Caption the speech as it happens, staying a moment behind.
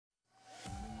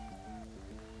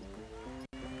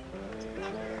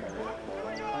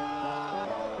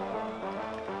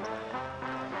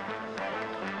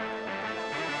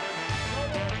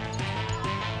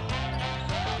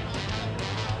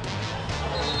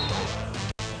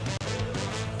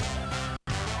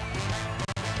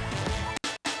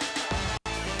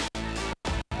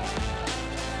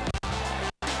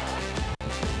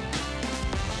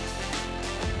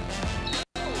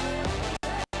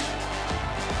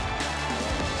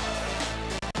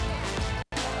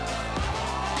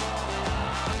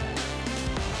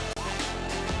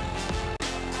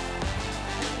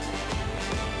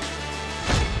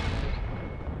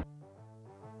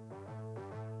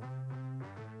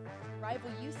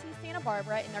rival UC Santa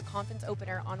Barbara in their conference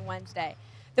opener on Wednesday.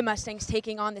 The Mustangs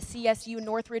taking on the CSU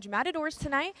Northridge Matadors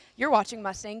tonight. You're watching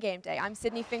Mustang Game Day. I'm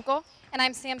Sydney Finkel. And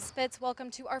I'm Sam Spitz. Welcome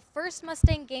to our first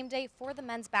Mustang Game Day for the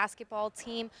men's basketball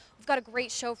team. We've got a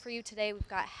great show for you today. We've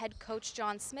got head coach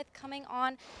John Smith coming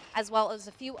on, as well as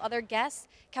a few other guests.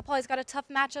 Cal Poly's got a tough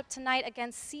matchup tonight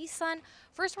against CSUN.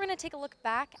 First, we're going to take a look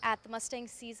back at the Mustang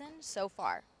season so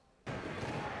far.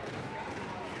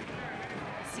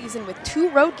 Season with 2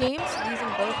 road games, losing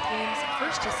both games,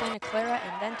 first to Santa Clara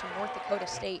and then to North Dakota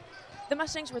State. The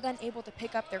Mustangs were then able to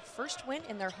pick up their first win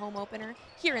in their home opener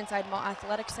here inside Mall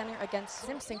Athletic Center against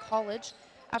Simpson College.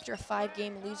 After a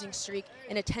 5-game losing streak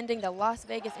and attending the Las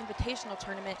Vegas Invitational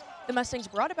Tournament, the Mustangs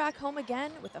brought it back home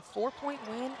again with a 4-point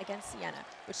win against Siena,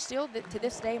 which still to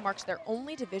this day marks their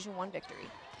only Division I victory.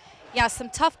 Yeah, some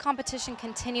tough competition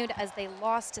continued as they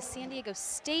lost to San Diego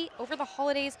State over the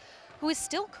holidays, who is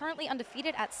still currently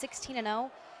undefeated at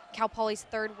 16-0. Cal Poly's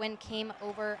third win came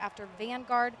over after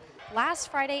Vanguard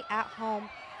last Friday at home.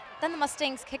 Then the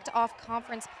Mustangs kicked off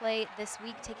conference play this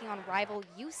week, taking on rival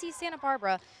UC Santa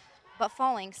Barbara, but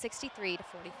falling 63-45.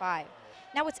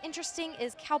 Now what's interesting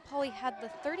is Cal Poly had the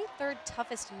 33rd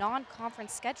toughest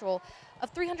non-conference schedule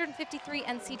of 353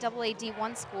 NCAA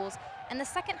D1 schools and the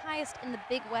second highest in the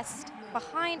Big West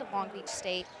behind Long Beach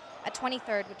State at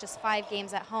 23rd with just 5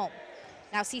 games at home.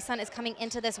 Now CSUN is coming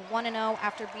into this 1-0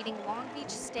 after beating Long Beach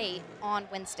State on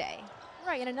Wednesday.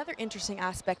 Right, and another interesting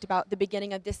aspect about the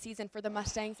beginning of this season for the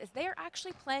Mustangs is they are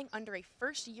actually playing under a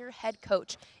first-year head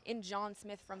coach in John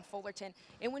Smith from Fullerton.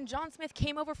 And when John Smith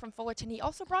came over from Fullerton, he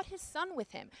also brought his son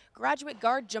with him, graduate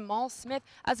guard Jamal Smith,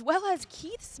 as well as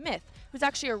Keith Smith, who's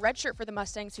actually a redshirt for the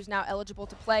Mustangs, who's now eligible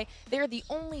to play. They are the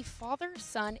only father,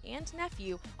 son, and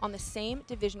nephew on the same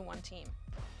Division I team.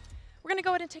 We're going to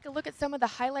go ahead and take a look at some of the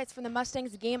highlights from the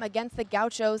Mustangs game against the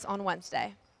Gauchos on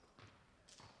Wednesday.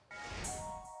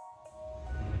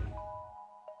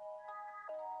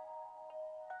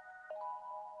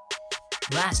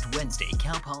 Last Wednesday,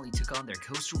 Cal Poly took on their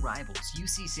coastal rivals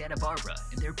UC Santa Barbara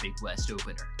in their Big West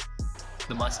opener.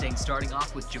 The Mustangs starting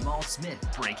off with Jamal Smith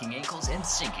breaking ankles and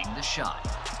sinking the shot.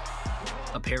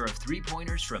 A pair of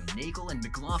 3-pointers from Nagel and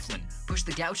McLaughlin pushed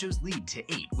the Gauchos' lead to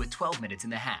 8 with 12 minutes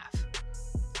in the half.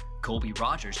 Colby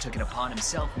Rogers took it upon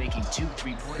himself, making 2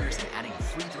 3-pointers and adding a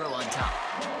free throw on top,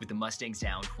 with the Mustangs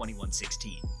down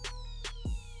 21-16.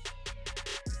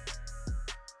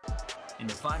 In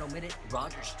the final minute,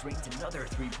 Rogers drains another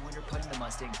 3-pointer, putting the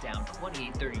Mustangs down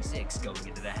 28-36 going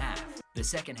into the half. The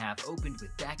second half opened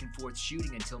with back-and-forth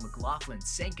shooting until McLaughlin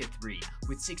sank a 3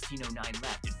 with 16:09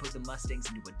 left and put the Mustangs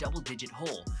into a double-digit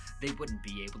hole they wouldn't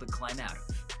be able to climb out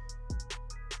of.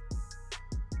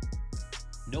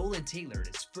 Nolan Taylor in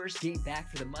his first game back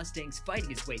for the Mustangs, fighting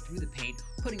his way through the paint,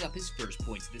 putting up his first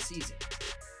points of the season.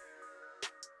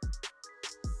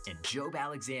 And Job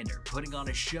Alexander putting on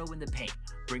a show in the paint,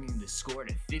 bringing the score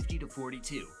to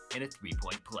 50-42 in a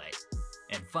 3-point play.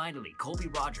 And finally, Colby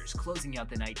Rogers closing out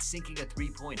the night, sinking a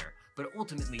 3-pointer, but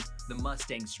ultimately the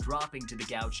Mustangs dropping to the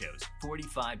Gauchos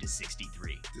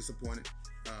 45-63. Disappointed.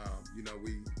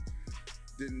 We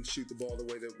didn't shoot the ball the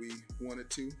way that we wanted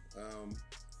to.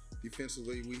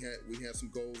 Defensively, we had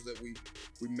some goals that we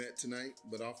met tonight,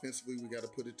 but offensively, we got to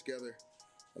put it together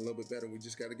a little bit better. We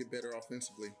just got to get better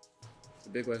offensively. The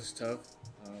Big West is tough.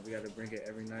 We got to bring it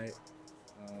every night.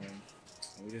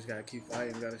 We just got to keep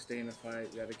fighting. We got to stay in the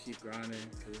fight. We got to keep grinding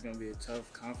because it's going to be a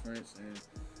tough conference, and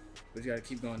we just got to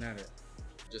keep going at it.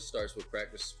 Just starts with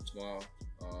practice tomorrow.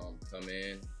 Come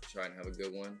in, try and have a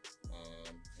good one,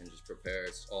 and just prepare.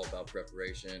 It's all about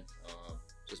preparation,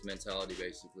 just mentality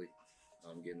basically.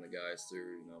 Getting the guys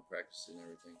through, practice and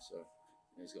everything. So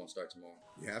it's going to start tomorrow.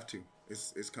 You have to.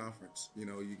 It's conference.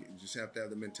 You just have to have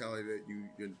the mentality that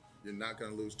you're not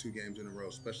going to lose 2 games in a row,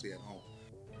 especially at home.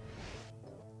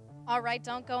 All right,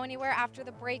 don't go anywhere. After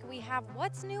the break, we have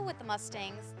what's new with the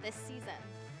Mustangs this season.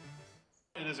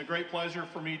 It is a great pleasure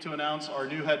for me to announce our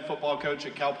new head football coach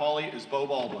at Cal Poly is Bo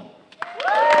Baldwin.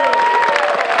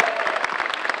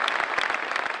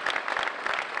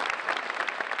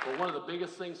 But one of the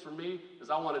biggest things for me is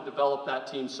I want to develop that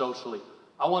team socially.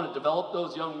 I want to develop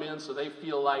those young men so they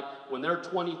feel like when they're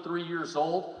 23 years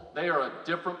old, they are a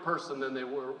different person than they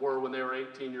were when they were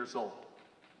 18 years old.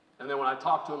 And then when I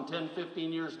talk to them 10,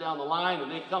 15 years down the line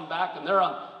and they come back and they're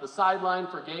on the sideline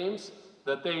for games,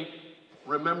 that they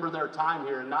remember their time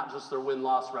here and not just their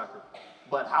win-loss record,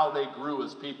 but how they grew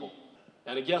as people.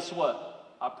 And guess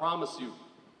what? I promise you,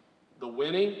 the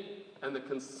winning and the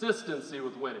consistency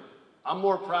with winning. I'm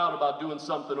more proud about doing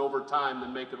something over time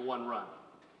than making one run.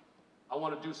 I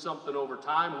want to do something over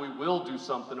time. We will do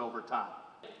something over time.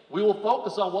 We will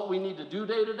focus on what we need to do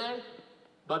day to day,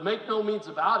 But make no means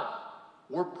about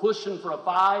it, we're pushing for a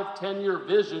 5-10-year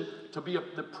vision to be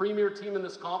the premier team in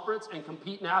this conference and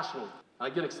compete nationally. I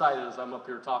get excited as I'm up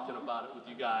here talking about it with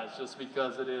you guys, just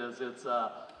because it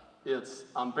is.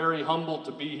 I'm very humbled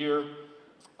to be here.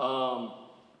 And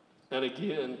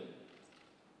again,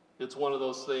 it's one of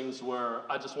those things where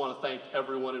I just want to thank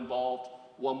everyone involved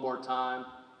one more time.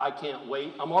 I can't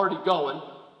wait. I'm already going,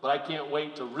 but I can't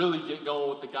wait to really get going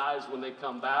with the guys when they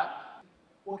come back.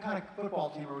 What kind of football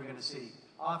team are we going to see?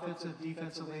 Offensive,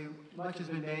 defensively, much has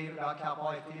been made about Cal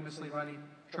Poly famously running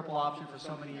triple option for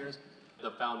so many years.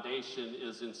 The foundation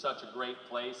is in such a great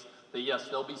place that yes,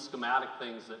 there'll be schematic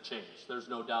things that change. There's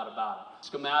no doubt about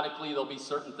it. Schematically, there'll be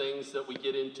certain things that we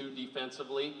get into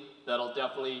defensively that'll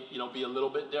definitely, be a little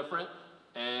bit different.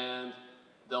 And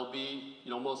there'll be,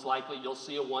 most likely you'll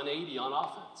see a 180 on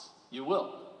offense. You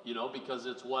will, because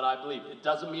it's what I believe. It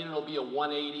doesn't mean it'll be a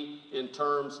 180 in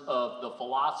terms of the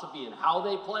philosophy and how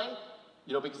they play,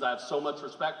 because I have so much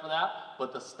respect for that.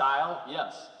 But the style,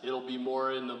 yes, it'll be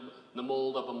more in the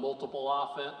mold of a multiple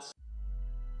offense.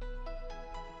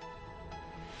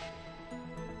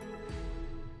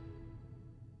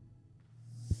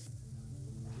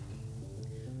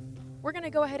 We're going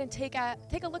to go ahead and take a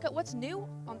look at what's new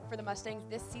for the Mustangs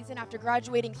this season after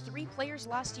graduating 3 players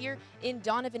last year in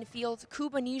Donovan Fields,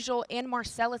 Kuba Nigel, and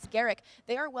Marcellus Garrick.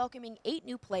 They are welcoming 8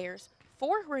 new players,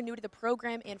 4 who are new to the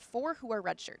program and 4 who are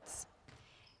redshirts.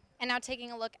 And now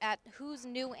taking a look at who's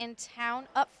new in town.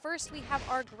 Up first, we have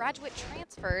our graduate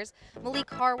transfers,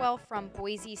 Malik Harwell from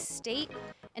Boise State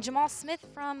and Jamal Smith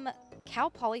from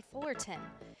Cal Poly Fullerton.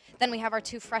 Then we have our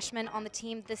 2 freshmen on the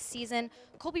team this season,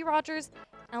 Colby Rogers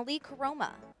and Ali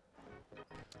Karoma.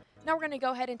 Now we're going to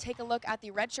go ahead and take a look at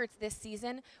the redshirts this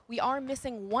season. We are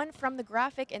missing 1 from the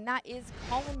graphic, and that is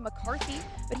Colin McCarthy,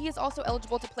 but he is also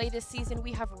eligible to play this season.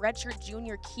 We have redshirt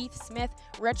junior Keith Smith,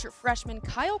 redshirt freshman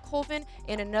Kyle Colvin,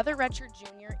 and another redshirt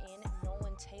junior in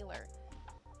Nolan Taylor.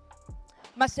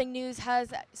 Mustang News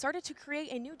has started to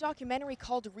create a new documentary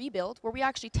called Rebuild, where we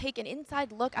actually take an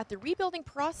inside look at the rebuilding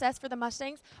process for the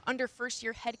Mustangs under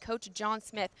first-year head coach John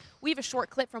Smith. We have a short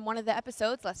clip from one of the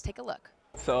episodes. Let's take a look.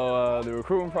 So the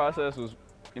recruiting process was,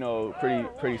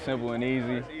 pretty simple and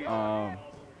easy. My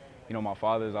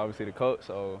father is obviously the coach,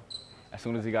 so as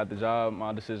soon as he got the job,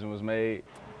 my decision was made.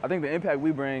 I think the impact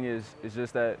we bring is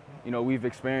just that, we've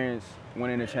experienced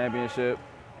winning a championship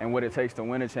and what it takes to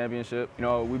win a championship.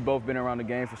 We've both been around the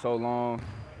game for so long.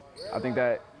 I think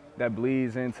that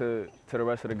bleeds into the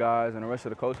rest of the guys and the rest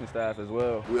of the coaching staff as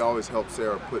well. We always help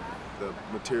Sarah put the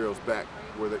materials back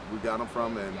where we got them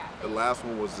from, and the last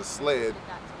one was the sled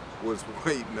was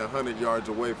waiting 100 yards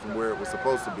away from where it was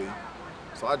supposed to be.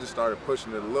 So I just started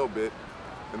pushing it a little bit,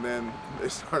 and then they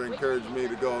started encouraging me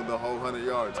to go the whole 100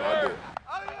 yards, so I did.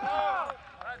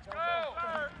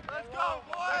 Let's go,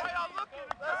 boys! Let's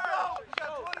go! You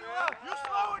got 20 left. You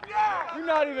slow it down! You're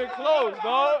not even close,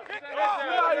 dog.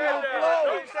 You're not even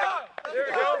close. There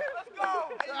we go. Let's go!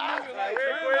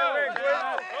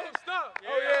 Don't stop.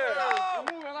 Oh, yeah.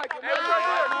 You're moving like a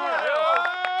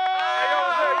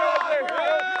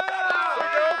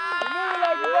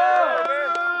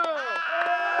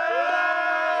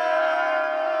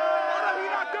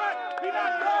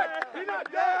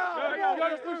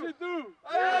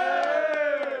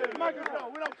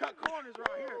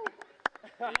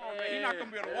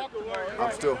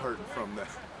I'm still hurting from that.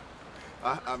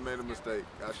 I made a mistake.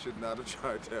 I should not have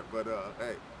tried that, but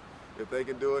hey, if they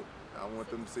can do it, I want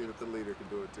them to see that the leader can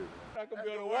do it too. I'm not going to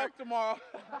be able to work tomorrow.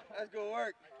 Let's go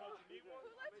work.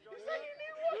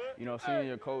 Seeing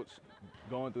your coach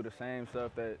going through the same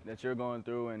stuff that you're going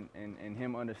through and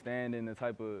him understanding the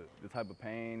type of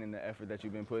pain and the effort that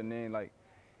you've been putting in, like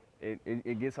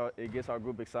it gets our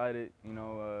group excited.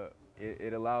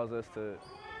 It allows us to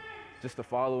just to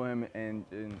follow him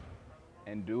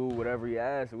and do whatever he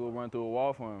asks. We'll run through a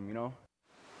wall for him,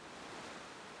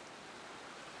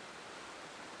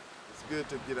 It's good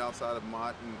to get outside of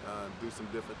Mott and do some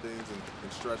different things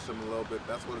and stretch them a little bit.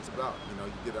 That's what it's about.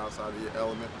 You get outside of your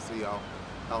element and see how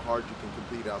hard you can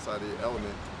compete outside of your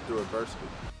element through adversity.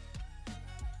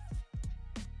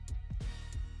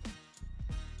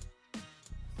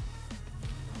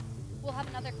 We'll have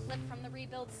another clip from the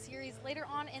Rebuild series later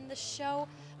on in the show.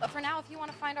 But for now, if you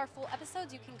want to find our full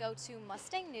episodes, you can go to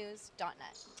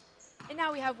mustangnews.net. And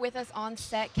now we have with us on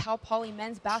set Cal Poly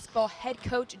men's basketball head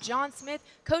coach John Smith.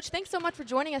 Coach, thanks so much for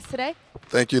joining us today.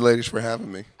 Thank you, ladies, for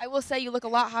having me. I will say you look a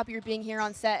lot happier being here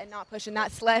on set and not pushing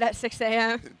that sled at 6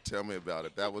 a.m. Tell me about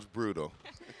it. That was brutal.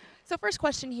 So first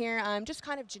question here, just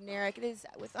kind of generic. It is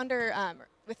with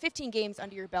 15 games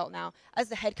under your belt now as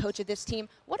the head coach of this team.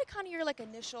 What are kind of your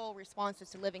initial responses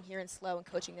to living here in SLO and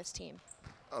coaching this team?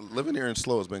 Living here in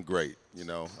SLO has been great.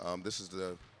 This is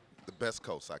the best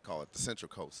coast, I call it. The Central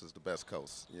Coast is the best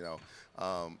coast.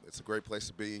 It's a great place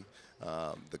to be.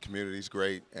 The community's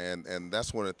great, and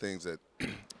that's one of the things that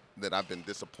that I've been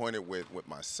disappointed with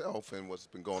myself and what's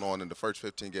been going on in the first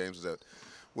 15 games is that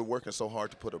we're working so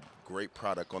hard to put a great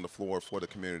product on the floor for the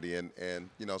community, and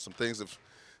some things have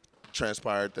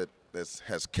transpired that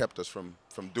has kept us from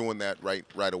doing that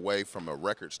right away from a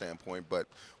record standpoint. But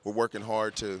we're working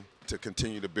hard to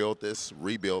continue to build this,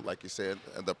 rebuild, like you said,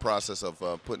 and the process of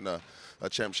putting a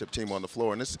championship team on the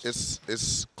floor, and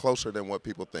it's closer than what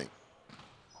people think.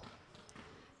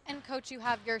 And Coach, you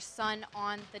have your son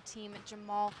on the team,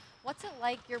 Jamal. What's it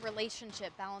like, your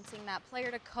relationship, balancing that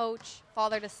player to coach,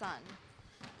 father to son?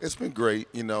 It's been great.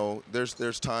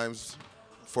 There's times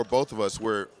for both of us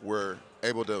where we're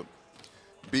able to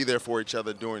be there for each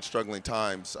other during struggling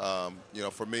times.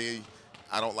 For me,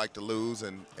 I don't like to lose,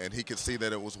 and he could see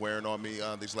that it was wearing on me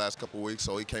these last couple of weeks,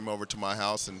 so he came over to my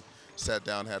house and sat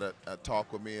down, had a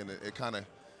talk with me, and it kind of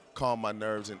calmed my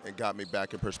nerves and got me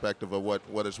back in perspective of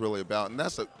what it's really about. And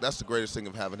that's the greatest thing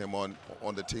of having him on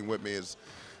the team with me is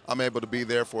I'm able to be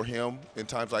there for him in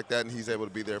times like that, and he's able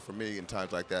to be there for me in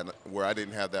times like that where I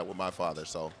didn't have that with my father.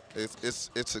 So it's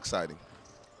exciting.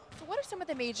 So what are some of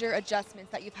the major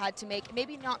adjustments that you've had to make?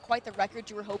 Maybe not quite the record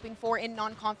you were hoping for in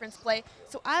non-conference play.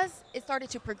 So as it started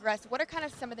to progress, what are kind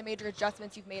of some of the major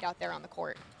adjustments you've made out there on the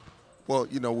court? Well,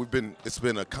 it's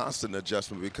been a constant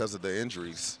adjustment because of the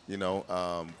injuries. We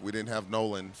didn't have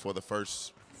Nolan for the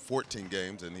first 14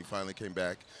 games, and he finally came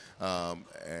back.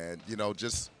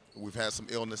 We've had some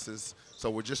illnesses, so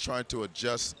we're just trying to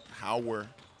adjust how we're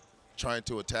trying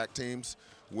to attack teams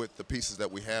with the pieces that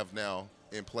we have now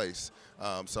in place.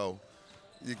 So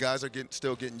you guys are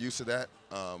still getting used to that.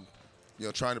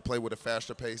 Trying to play with a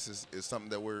faster pace is something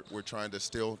that we're trying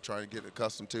to get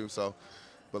accustomed to. So,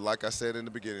 but like I said in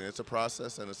the beginning, it's a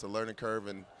process and it's a learning curve,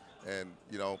 and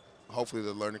hopefully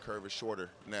the learning curve is shorter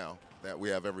now that we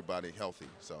have everybody healthy.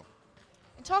 So.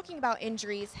 And talking about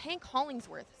injuries, Hank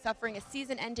Hollingsworth suffering a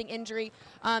season-ending injury,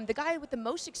 the guy with the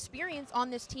most experience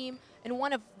on this team and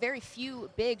one of very few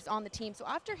bigs on the team. So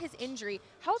after his injury,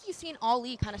 how have you seen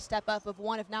Ali kind of step up of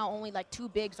one of now only like two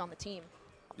bigs on the team?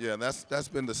 Yeah, that's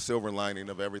been the silver lining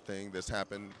of everything that's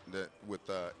happened with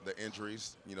the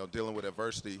injuries. Dealing with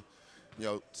adversity,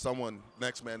 someone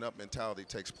next man up mentality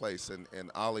takes place,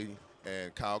 and Ali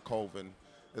and Kyle Colvin,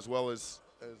 as well as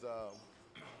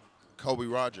Kobe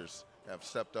Rogers, have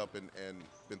stepped up and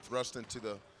been thrust into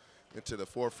the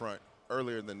forefront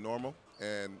earlier than normal,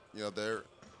 and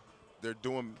they're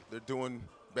doing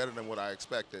better than what I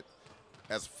expected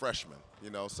as freshmen.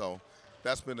 So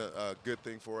that's been a good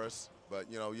thing for us. But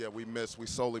we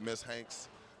solely miss Hank's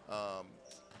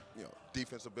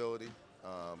defense ability.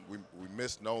 We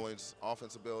missed Nolan's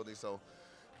offense ability. So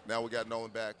now we got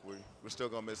Nolan back. We're still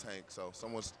gonna miss Hank. So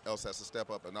someone else has to step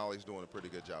up, and Ollie's doing a pretty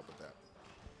good job with that.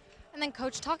 And then,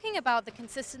 Coach, talking about the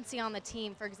consistency on the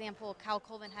team, for example, Kyle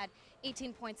Colvin had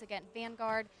 18 points against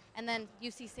Vanguard, and then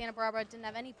UC Santa Barbara didn't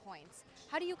have any points.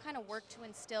 How do you kind of work to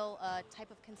instill a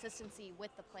type of consistency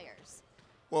with the players?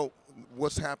 Well,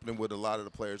 what's happening with a lot of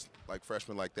the players, like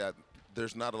freshmen like that,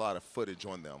 there's not a lot of footage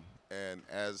on them. And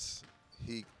as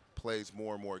he plays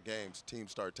more and more games,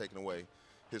 teams start taking away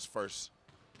his first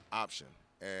option.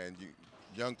 And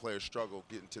young players struggle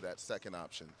getting to that second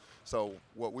option. So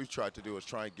what we've tried to do is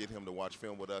try and get him to watch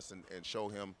film with us and show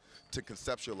him to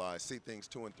conceptualize, see things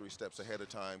 2 and 3 steps ahead of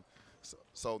time.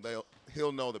 So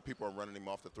he'll know that people are running him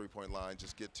off the three-point line,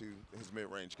 just get to his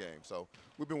mid-range game. So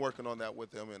we've been working on that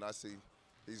with him, and I see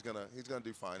he's gonna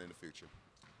do fine in the future.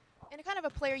 And kind of a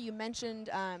player you mentioned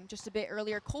just a bit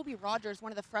earlier, Colby Rogers,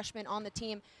 one of the freshmen on the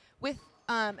team, with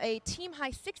a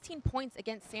team-high 16 points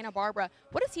against Santa Barbara.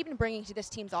 What has he been bringing to this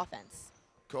team's offense?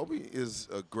 Kobe is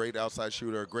a great outside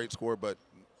shooter, a great scorer, but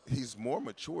he's more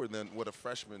mature than what a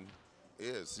freshman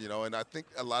is, and I think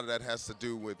a lot of that has to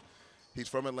do with he's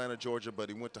from Atlanta, Georgia, but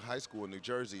he went to high school in New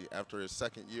Jersey after his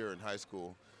second year in high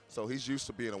school. So he's used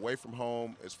to being away from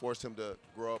home. It's forced him to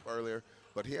grow up earlier,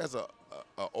 but he has a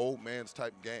old man's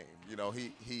type game.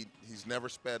 He's never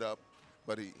sped up,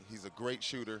 but he's a great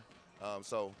shooter.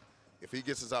 So if he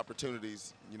gets his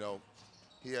opportunities,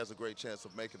 he has a great chance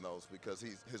of making those because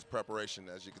his preparation,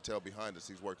 as you can tell behind us,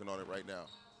 he's working on it right now.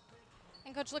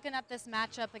 And, Coach, looking at this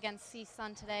matchup against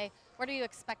CSUN today, what are you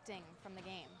expecting from the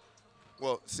game?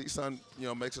 Well, CSUN,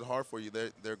 makes it hard for you.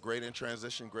 They're great in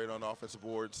transition, great on offensive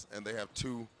boards, and they have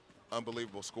 2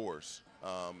 unbelievable scorers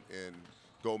in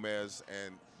Gomez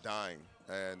and Dine.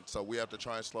 And so we have to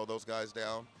try and slow those guys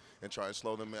down and try and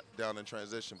slow them down in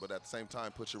transition, but at the same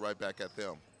time, put you right back at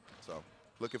them. So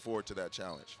looking forward to that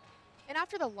challenge. And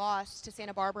after the loss to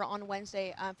Santa Barbara on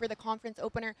Wednesday for the conference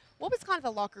opener, what was kind of the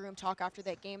locker room talk after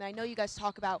that game? And I know you guys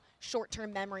talk about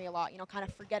short-term memory a lot, you know, kind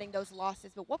of forgetting those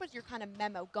losses, but what was your kind of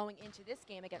memo going into this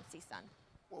game against CSUN?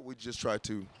 Well, we just tried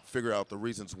to figure out the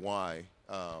reasons why,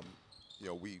 you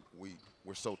know,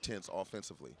 we're so tense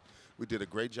offensively. We did a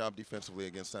great job defensively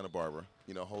against Santa Barbara,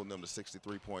 you know, holding them to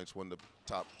 63 points, one of the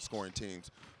top scoring teams,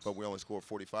 but we only scored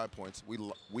 45 points.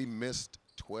 We missed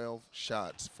 12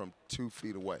 shots from 2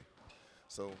 feet away.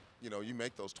 So, you know, you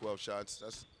make those 12 shots,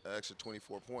 that's an extra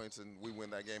 24 points, and we win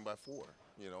that game by 4,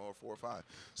 you know, or 4 or 5.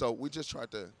 So we just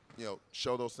tried to, you know,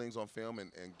 show those things on film and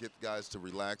get guys to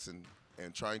relax and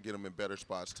try and get them in better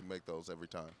spots to make those every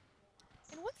time.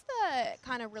 And what's the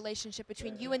kind of relationship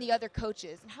between you and the other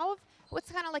coaches? And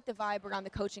what's kind of like the vibe around the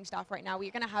coaching staff right now?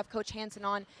 We're going to have Coach Hansen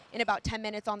on in about 10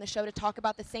 minutes on the show to talk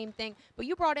about the same thing, but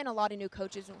you brought in a lot of new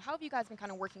coaches. And how have you guys been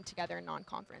kind of working together in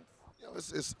non-conference? You know,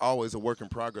 it's always a work in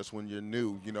progress when you're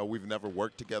new. You know, we've never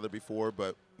worked together before,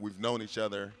 but we've known each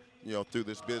other, you know, through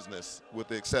this business, with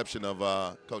the exception of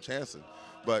Coach Hansen.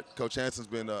 But Coach Hansen's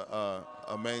been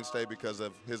a mainstay because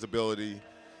of his ability.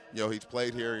 You know, he's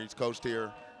played here, he's coached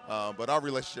here, but our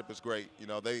relationship is great. You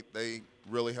know, they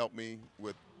really help me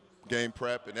with game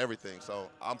prep and everything, so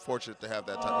I'm fortunate to have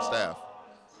that type of staff.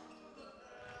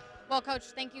 Well, Coach,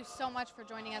 thank you so much for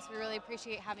joining us. We really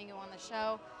appreciate having you on the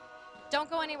show. Don't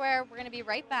go anywhere. We're going to be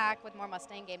right back with more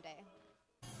Mustang Game Day.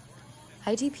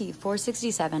 ITP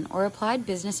 467, or Applied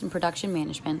Business and Production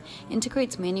Management,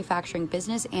 integrates manufacturing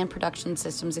business and production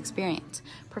systems experience.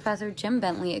 Professor Jim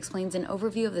Bentley explains an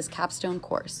overview of this capstone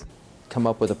course. Come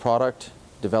up with a product,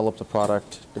 develop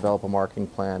a marketing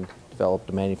plan, develop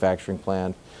a manufacturing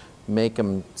plan, make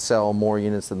them sell more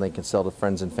units than they can sell to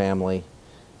friends and family,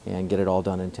 and get it all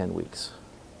done in 10 weeks.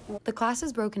 The class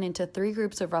is broken into 3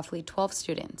 groups of roughly 12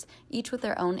 students, each with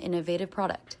their own innovative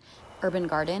product: Urban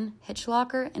Garden, Hitch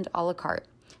Locker, and a la carte.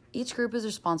 Each group is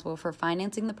responsible for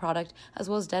financing the product as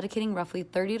well as dedicating roughly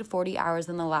 30 to 40 hours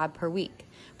in the lab per week.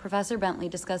 Professor Bentley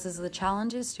discusses the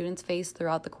challenges students face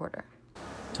throughout the quarter.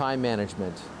 Time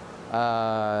management,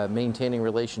 maintaining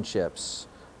relationships,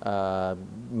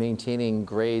 maintaining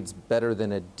grades better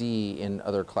than a D in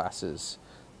other classes.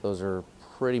 Those are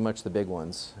pretty much the big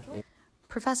ones.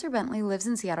 Professor Bentley lives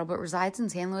in Seattle but resides in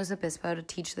San Luis Obispo to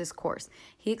teach this course.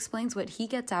 He explains what he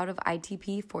gets out of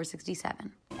ITP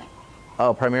 467.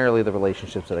 Oh, primarily the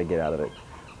relationships that I get out of it.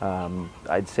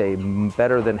 I'd say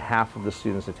better than half of the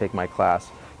students that take my class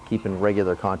keep in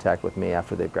regular contact with me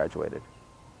after they've graduated.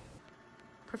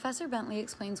 Professor Bentley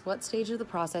explains what stage of the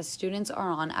process students are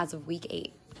on as of week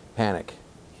 8. Panic.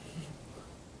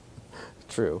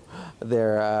 True.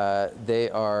 They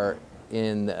are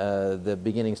in the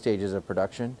beginning stages of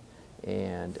production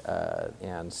and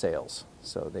sales.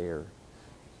 So they're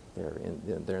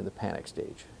in the panic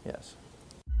stage. Yes.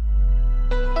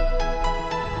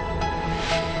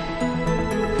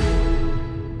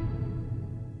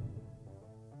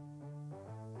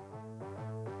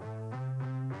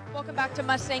 Welcome back to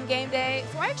Mustang Game Day.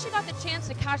 So I actually got the chance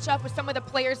to catch up with some of the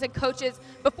players and coaches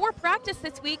before practice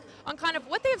this week on kind of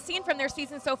what they have seen from their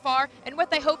season so far and what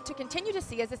they hope to continue to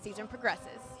see as the season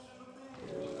progresses.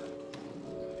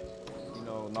 You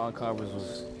know, non-conference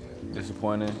was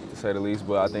disappointing, to say the least,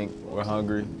 but I think we're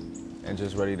hungry and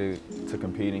just ready to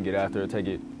compete and get after it, take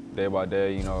it day by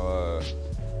day. You know,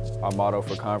 our motto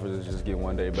for conference is just get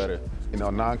one day better. You know,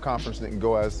 non-conference didn't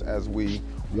go as we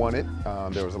wanted.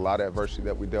 There was a lot of adversity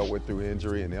that we dealt with through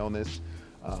injury and illness,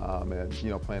 and, you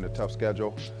know, playing a tough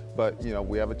schedule. But, you know,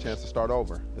 we have a chance to start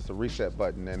over. It's a reset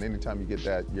button, and anytime you get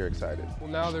that, you're excited. Well,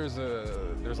 now there's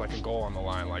like a goal on the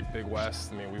line, like Big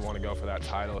West. I mean, we want to go for that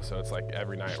title, so it's like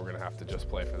every night we're going to have to just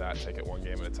play for that, take it one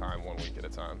game at a time, 1 week at a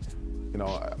time. You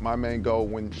know, my main goal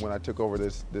when I took over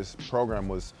this program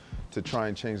was to try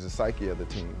and change the psyche of the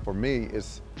team. For me,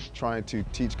 it's trying to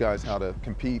teach guys how to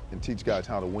compete and teach guys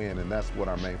how to win, and that's what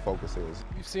our main focus is.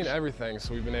 We've seen everything,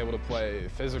 so we've been able to play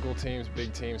physical teams,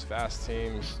 big teams, fast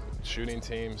teams, shooting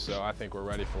teams, so I think we're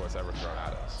ready for what's ever thrown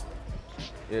at us.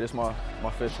 Yeah, this is my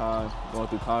 5th time going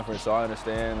through conference, so I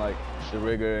understand like the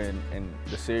rigor and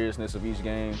the seriousness of each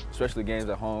game, especially games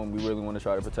at home. We really want to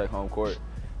try to protect home court.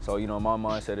 So, you know, my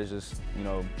mindset is just, you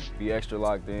know, be extra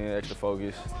locked in, extra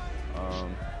focused,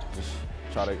 just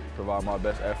try to provide my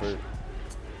best effort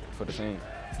for the team.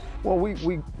 Well,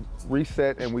 we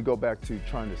reset and we go back to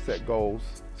trying to set goals,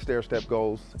 stair-step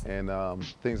goals, and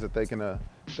things that they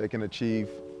can achieve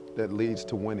that leads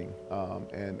to winning.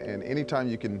 And anytime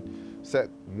you can set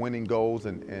winning goals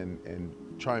and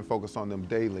try and focus on them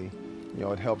daily, you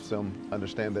know, it helps them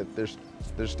understand that there's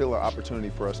still an opportunity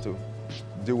for us to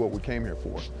do what we came here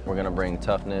for. We're going to bring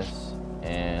toughness,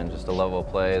 and just a level of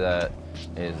play that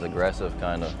is aggressive,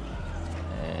 kind of.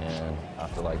 And I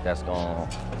feel like that's going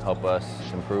to help us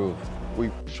improve.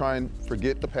 We try and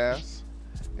forget the past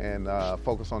and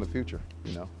focus on the future,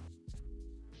 you know.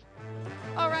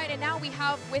 All right, and now we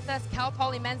have with us Cal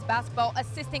Poly men's basketball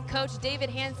assistant coach David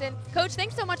Hansen. Coach,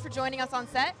 thanks so much for joining us on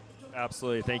set.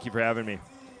 Absolutely, thank you for having me.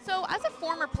 So as a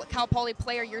former Cal Poly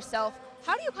player yourself,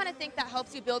 how do you kind of think that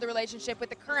helps you build a relationship with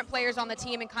the current players on the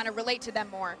team and kind of relate to them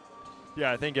more?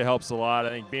 Yeah, I think it helps a lot. I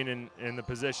think being in the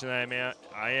position that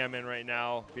I am in right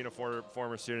now, being a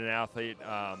former student athlete,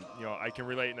 you know, I can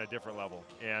relate in a different level.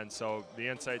 And so the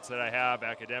insights that I have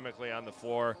academically on the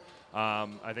floor,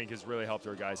 I think has really helped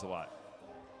our guys a lot.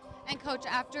 And Coach,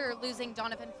 after losing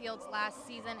Donovan Fields last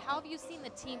season, how have you seen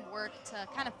the team work to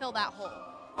kind of fill that hole?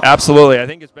 Absolutely. I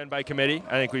think it's been by committee.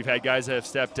 I think we've had guys that have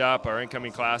stepped up. Our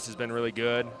incoming class has been really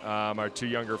good, our 2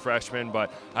 younger freshmen.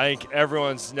 But I think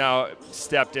everyone's now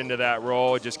stepped into that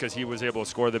role just because he was able to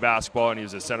score the basketball and he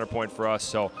was a center point for us.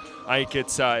 So I think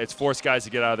it's forced guys to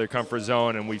get out of their comfort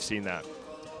zone, and we've seen that.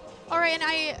 All right,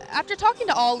 and after talking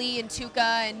to Ollie and Tuka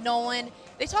and Nolan,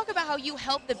 they talk about how you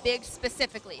help the bigs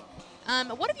specifically.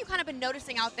 What have you kind of been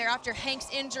noticing out there after Hank's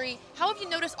injury? How have you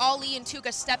noticed Ollie and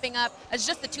Tuka stepping up as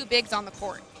just the 2 bigs on the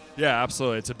court? Yeah,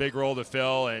 absolutely. It's a big role to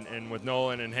fill, and with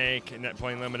Nolan and Hank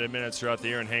playing limited minutes throughout the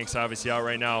year, and Hank's obviously out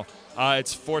right now,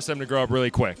 it's forced them to grow up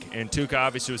really quick. And Tuka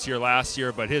obviously was here last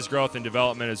year, but his growth and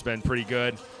development has been pretty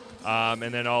good. And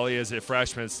then Ollie, as a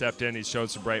freshman, stepped in. He's showed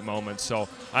some bright moments. So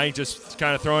I think just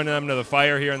kind of throwing them to the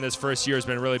fire here in this first year has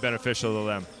been really beneficial to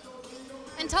them.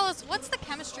 And tell us, what's the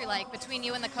chemistry like between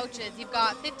you and the coaches? You've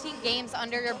got 15 games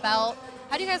under your belt.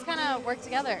 How do you guys kind of work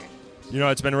together? You know,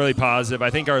 it's been really positive.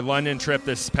 I think our London trip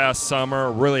this past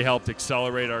summer really helped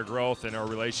accelerate our growth and our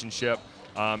relationship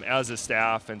as a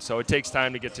staff. And so it takes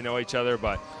time to get to know each other,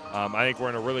 but I think we're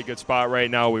in a really good spot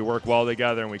right now. We work well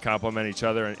together and we complement each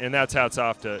other. And that's hats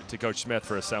off to Coach Smith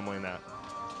for assembling that.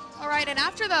 All right, and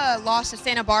after the loss to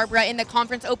Santa Barbara in the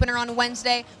conference opener on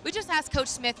Wednesday, we just asked Coach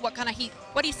Smith what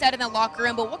he said in the locker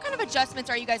room, but what kind of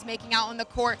adjustments are you guys making out on the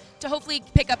court to hopefully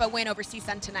pick up a win over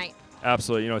CSUN tonight?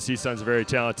 Absolutely. You know, CSUN's a very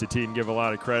talented team. Give a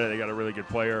lot of credit. They got a really good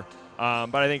player.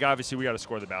 But I think obviously we got to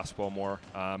score the basketball more.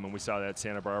 And we saw that at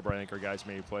Santa Barbara. I think our guys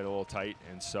maybe played a little tight.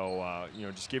 And so, you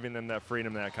know, just giving them that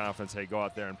freedom and that confidence, hey, go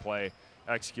out there and play,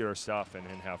 execute our stuff, and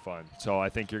have fun. So I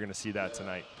think you're going to see that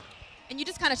tonight. And you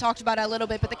just kind of talked about it a little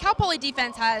bit, but the Cal Poly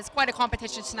defense has quite a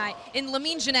competition tonight. In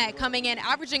Lamine Jeanette coming in,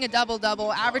 averaging a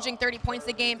double-double, averaging 30 points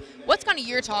a game. What's kind of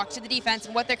your talk to the defense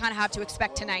and what they kind of have to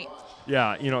expect tonight?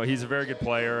 Yeah, you know, he's a very good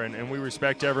player, and we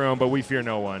respect everyone, but we fear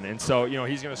no one. And so, you know,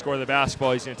 he's going to score the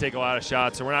basketball. He's going to take a lot of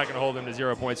shots, so we're not going to hold him to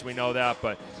 0 points. We know that,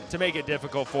 but to make it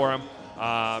difficult for him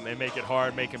and make it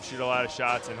hard, make him shoot a lot of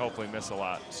shots and hopefully miss a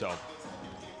lot. So.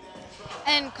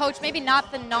 And Coach, maybe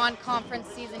not the non-conference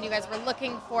season you guys were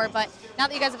looking for, but now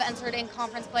that you guys have entered in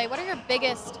conference play, what are your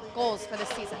biggest goals for this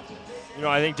season? You know,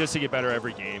 I think just to get better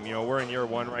every game. You know, we're in year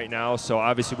 1 right now, so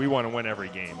obviously we want to win every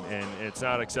game, and it's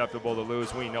not acceptable to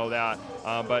lose. We know that.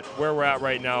 But where we're at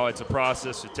right now, it's a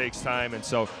process. It takes time, and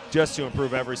so just to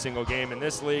improve every single game in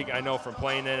this league, I know from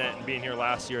playing in it and being here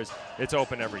last year, it's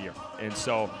open every year. And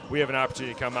so we have an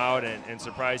opportunity to come out and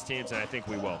surprise teams, and I think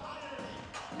we will.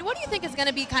 And what do you think is going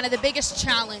to be kind of the biggest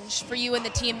challenge for you and the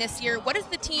team this year? What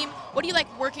do you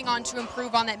like working on to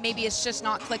improve on that maybe it's just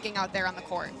not clicking out there on the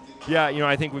court? Yeah, you know,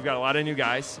 I think we've got a lot of new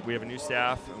guys. We have a new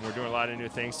staff, and we're doing a lot of new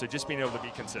things. So just being able to be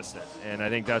consistent. And I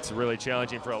think that's really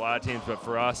challenging for a lot of teams. But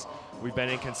for us, we've been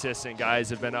inconsistent. Guys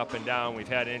have been up and down. We've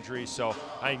had injuries. So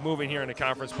I think moving here into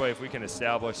conference play, if we can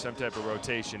establish some type of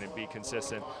rotation and be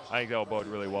consistent, I think that will bode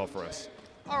really well for us.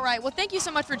 All right. Well, thank you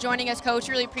so much for joining us, Coach.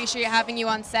 Really appreciate having you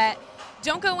on set.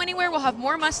 Don't go anywhere. We'll have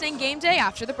more Mustang Game Day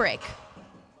after the break.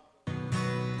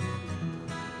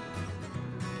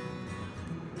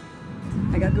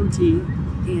 I got goatee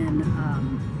in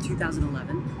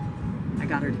 2011. I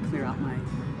got her to clear out my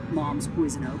mom's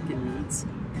poison oak in Leeds,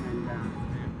 and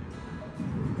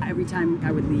every time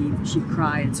I would leave, she'd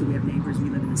cry. And so we have neighbors. We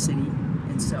live in the city,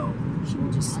 and so she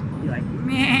would just be like,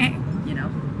 meh, you know,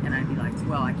 and I'd be like,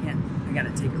 well, I can't. I gotta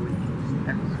take her with me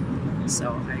everywhere.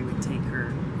 So I would take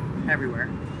her everywhere,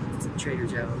 to Trader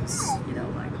Joe's, you know,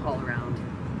 like all around.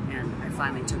 And I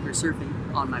finally took her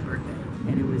surfing on my birthday,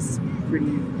 and it was pretty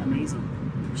amazing.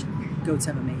 Goats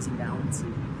have amazing balance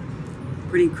and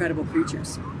pretty incredible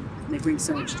creatures. And they bring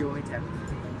so much joy to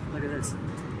everyone. Look at this,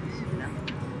 you know?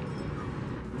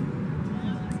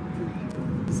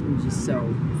 It was just so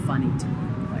funny to me.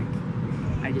 Like,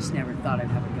 I just never thought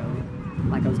I'd have a goat.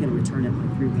 Like I was gonna return it in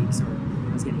like 3 weeks, or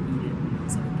I was gonna eat it. And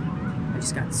it's like, I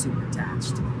just got super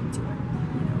attached to it, you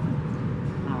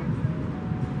know?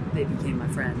 they became my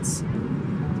friends.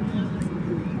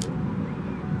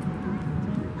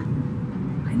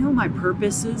 I know my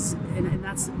purpose is, and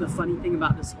that's the funny thing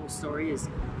about this whole story is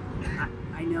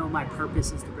I know my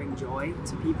purpose is to bring joy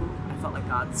to people. I felt like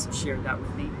God's shared that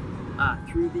with me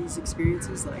through these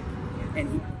experiences,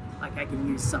 and I can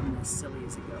use something as silly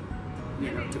as a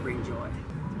goat, to bring joy.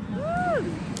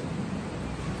 Woo!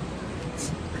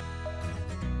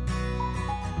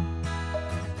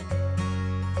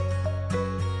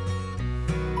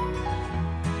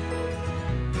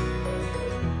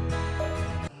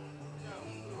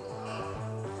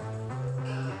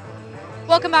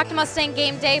 Welcome back to Mustang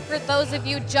Game Day. For those of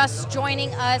you just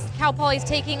joining us, Cal Poly's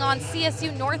taking on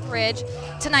CSU Northridge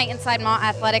tonight inside Mott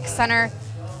Athletic Center.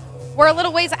 We're a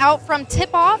little ways out from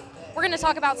tip-off. We're going to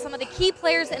talk about some of the key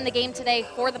players in the game today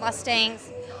for the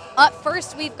Mustangs. Up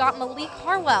first, we've got Malik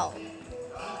Harwell.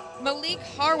 Malik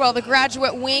Harwell, the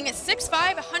graduate wing,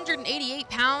 6'5", 188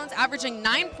 pounds, averaging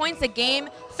 9 points a game,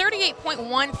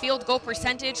 38.1 field goal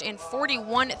percentage, and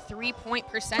 41 three-point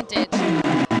percentage.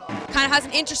 Kind of has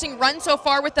an interesting run so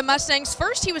far with the Mustangs.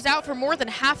 First, he was out for more than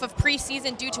half of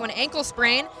preseason due to an ankle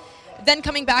sprain, then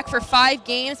coming back for 5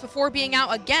 games before being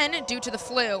out again due to the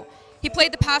flu. He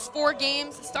played the past 4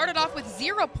 games, started off with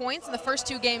 0 points in the first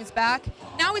 2 games back.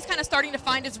 Now he's kind of starting to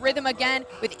find his rhythm again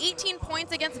with 18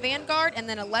 points against Vanguard and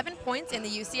then 11 points in the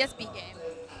UCSB game.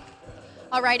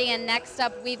 Alrighty, and next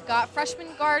up we've got freshman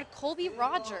guard Colby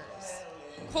Rogers.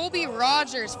 Colby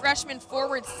Rogers, freshman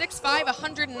forward, 6'5",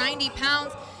 190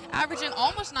 pounds, averaging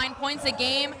almost 9 points a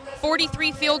game,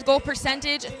 43 field goal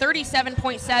percentage,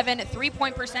 37.7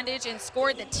 three-point percentage, and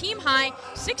scored the team high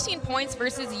 16 points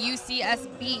versus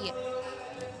UCSB.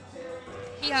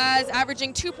 He has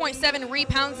averaging 2.7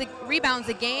 rebounds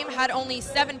a game, had only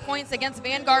 7 points against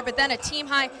Vanguard, but then a team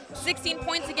high 16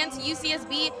 points against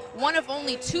UCSB, one of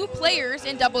only 2 players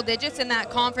in double digits in that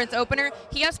conference opener.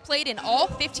 He has played in all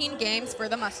 15 games for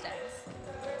the Mustangs.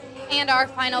 And our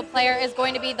final player is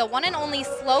going to be the one and only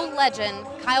slow legend,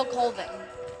 Kyle Colvin.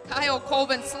 Kyle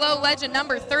Colvin, slow legend,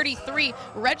 number 33,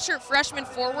 redshirt freshman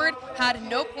forward, had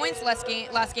no points last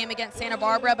game against Santa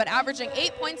Barbara, but averaging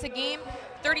 8 points a game,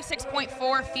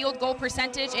 36.4 field goal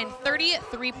percentage, and 30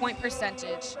 three-point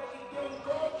percentage.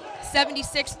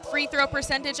 76 free throw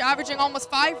percentage, averaging almost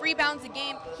 5 rebounds a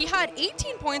game. He had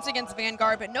 18 points against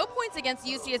Vanguard, but no points against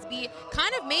UCSB.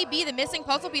 Kind of may be the missing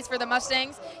puzzle piece for the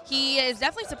Mustangs. He has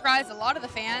definitely surprised a lot of the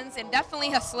fans, and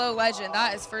definitely a slow legend,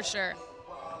 that is for sure.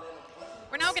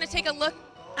 We're now going to take a look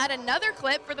at another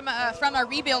clip for from our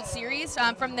rebuild series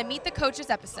from the Meet the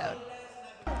Coaches episode.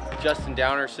 Justin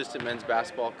Downer, assistant men's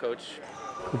basketball coach.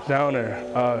 Coach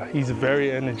Downer, he's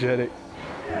very energetic.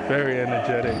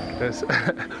 That's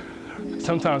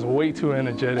sometimes way too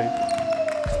energetic.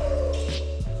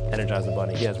 Energizer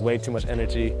Bunny. He has way too much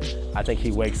energy. I think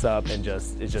he wakes up and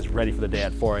is just ready for the day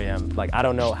at 4 a.m. Like, I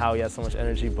don't know how he has so much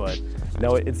energy, but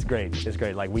no, it's great. It's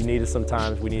great. Like, we need it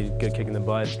sometimes. We need a good kick in the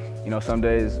butt. You know, some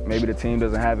days maybe the team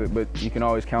doesn't have it, but you can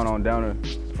always count on Downer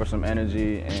for some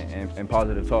energy and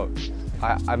positive talk.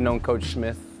 I've known Coach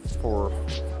Smith for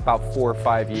about 4 or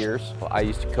 5 years. I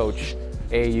used to coach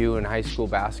AAU in high school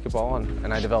basketball,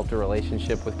 and I developed a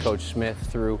relationship with Coach Smith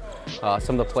through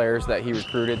some of the players that he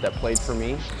recruited that played for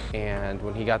me. And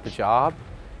when he got the job,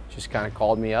 just kind of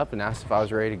called me up and asked if I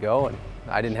was ready to go, and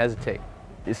I didn't hesitate.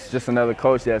 It's just another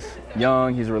coach that's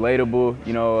young, he's relatable,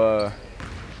 you know,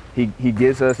 he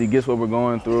gets us, he gets what we're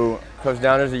going through. Coach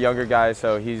Downer's a younger guy,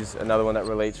 so he's another one that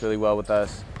relates really well with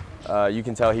us. You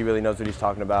can tell he really knows what he's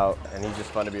talking about, and he's just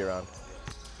fun to be around.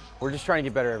 We're just trying to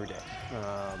get better every day.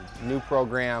 New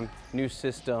program, new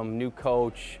system, new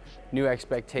coach, new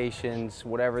expectations,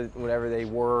 whatever they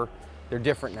were, they're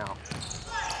different now.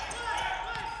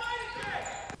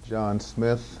 John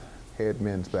Smith, head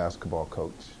men's basketball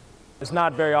coach. It's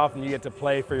not very often you get to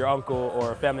play for your uncle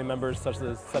or family members such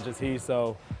as he,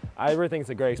 so I really think it's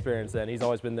a great experience, and he's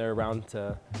always been there around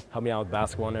to help me out with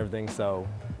basketball and everything, so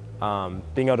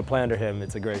being able to play under him,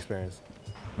 it's a great experience.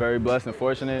 Very blessed and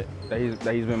fortunate that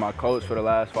he's been my coach for the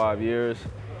last 5 years.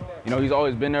 You know, he's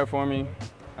always been there for me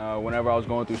whenever I was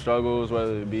going through struggles,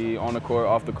 whether it be on the court,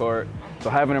 off the court. So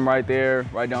having him right there,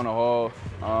 right down the hall,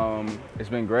 it's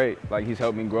been great. Like, he's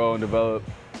helped me grow and develop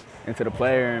into the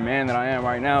player and man that I am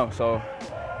right now. So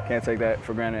can't take that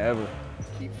for granted ever.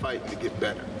 Keep fighting to get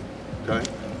better, okay?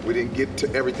 We didn't get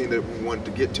to everything that we wanted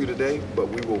to get to today, but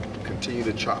we will continue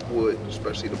to chop wood,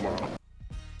 especially tomorrow.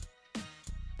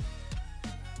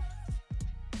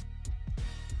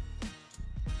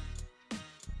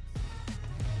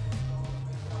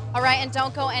 All right, and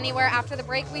don't go anywhere. After the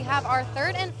break, we have our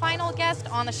third and final guest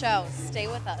on the show. Stay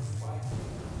with us.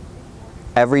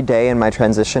 every day in my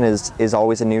transition is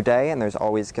always a new day, and there's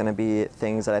always going to be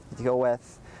things that I have to deal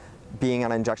with. Being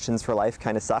on injections for life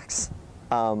kind of sucks.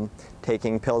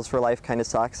 Taking pills for life kind of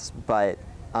sucks, but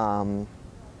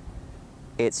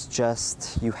it's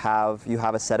just you have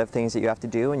a set of things that you have to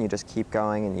do, and you just keep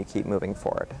going and you keep moving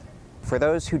forward. For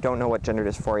those who don't know what gender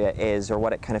dysphoria is or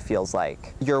what it kind of feels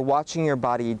like, you're watching your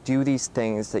body do these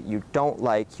things that you don't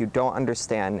like, you don't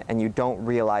understand, and you don't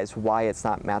realize why it's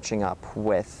not matching up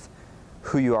with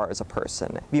who you are as a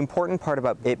person. The important part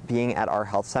about it being at our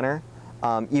health center,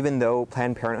 even though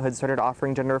Planned Parenthood started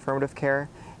offering gender affirmative care,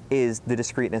 is the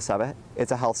discreetness of it.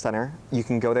 It's a health center. You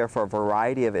can go there for a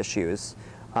variety of issues.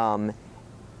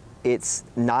 It's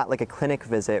not like a clinic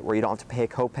visit where you don't have to pay a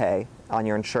copay on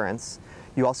your insurance.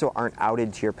 You also aren't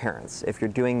outed to your parents. If you're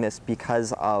doing this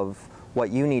because of what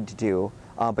you need to do,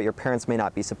 but your parents may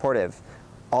not be supportive,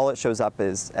 all it shows up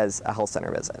is as a health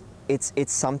center visit.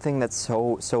 It's something that's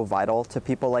so vital to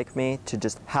people like me, to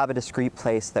just have a discreet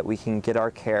place that we can get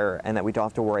our care and that we don't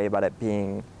have to worry about it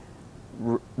being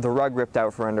the rug ripped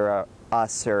out from under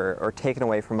us or taken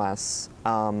away from us,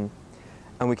 and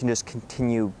we can just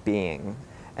continue being.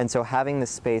 And so having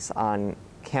this space on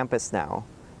campus now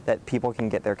that people can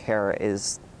get their care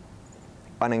is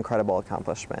an incredible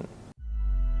accomplishment.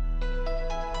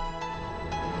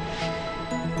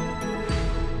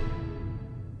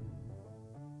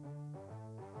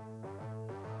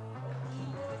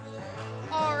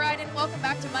 All right, and welcome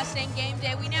back to Mustang Game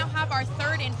Day. We now have our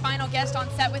third and final guest on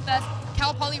set with us,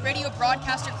 Cal Poly radio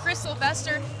broadcaster Chris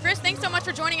Sylvester. Chris, thanks so much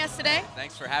for joining us today.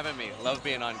 Thanks for having me. Love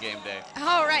being on Game Day.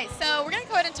 All right, so we're going to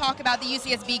go ahead and talk about the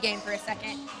UCSB game for a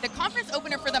second. The conference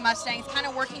opener for the Mustangs kind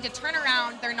of working to turn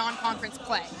around their non-conference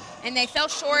play, and they fell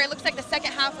short. It looks like the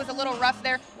second half was a little rough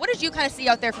there. What did you kind of see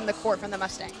out there from the court from the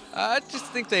Mustangs? I just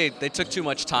think they took too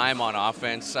much time on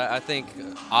offense. I think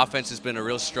offense has been a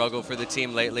real struggle for the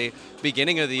team lately.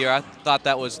 Beginning of the year, I thought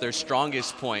that was their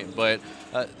strongest point, but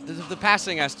the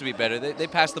passing has to be better. They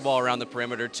pass the ball around the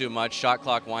perimeter too much. Shot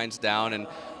clock winds down, and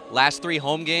last 3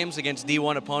 home games against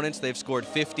D1 opponents, they've scored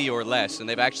 50 or less, and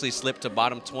they've actually slipped to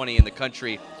bottom 20 in the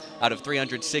country out of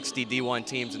 360 D1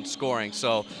 teams in scoring.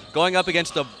 So going up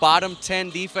against a bottom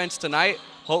 10 defense tonight,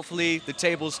 hopefully the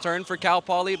tables turn for Cal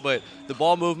Poly, but the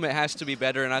ball movement has to be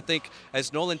better. And I think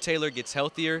as Nolan Taylor gets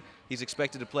healthier, he's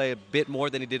expected to play a bit more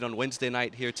than he did on Wednesday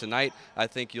night here tonight. I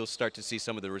think you'll start to see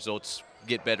some of the results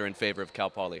get better in favor of Cal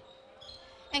Poly.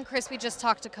 And Chris, we just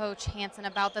talked to Coach Hansen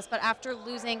about this, but after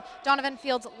losing Donovan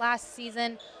Fields last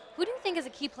season, who do you think is a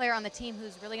key player on the team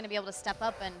who's really going to be able to step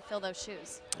up and fill those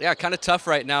shoes? Yeah, kind of tough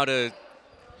right now to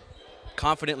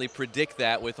confidently predict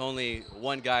that with only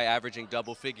one guy averaging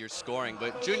double figures scoring.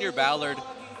 But Junior Ballard,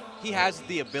 he has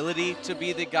the ability to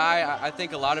be the guy. I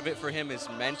think a lot of it for him is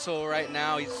mental right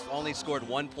now. He's only scored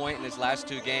 1 point in his last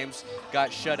 2 games,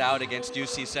 got shut out against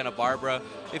UC Santa Barbara.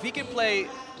 If he can play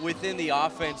within the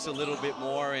offense a little bit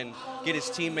more and get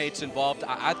his teammates involved,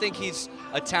 I think he's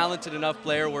a talented enough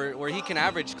player where he can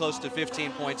average close to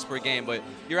 15 points per game. But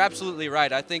you're absolutely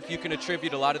right. I think you can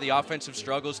attribute a lot of the offensive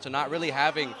struggles to not really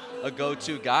having a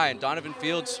go-to guy. And Donovan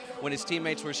Fields, when his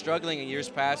teammates were struggling in years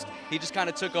past, he just kind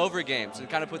of took over games and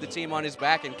kind of put the team on his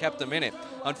back and kept them in it.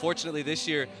 Unfortunately, this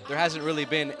year, there hasn't really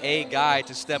been a guy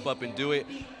to step up and do it.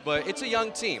 But it's a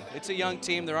young team. It's a young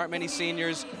team. There aren't many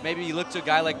seniors. Maybe you look to a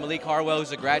guy like Malik Harwell,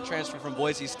 who's a grad transfer from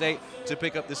Boise State, to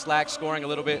pick up the slack scoring a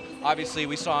little bit. Obviously,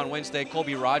 we saw on Wednesday,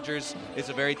 Colby Rogers is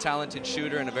a very talented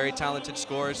shooter and a very talented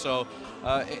scorer. So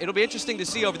it'll be interesting to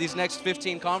see over these next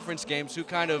 15 conference games who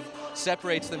kind of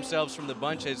separates themselves from the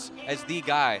bunch as the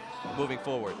guy moving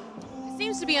forward. It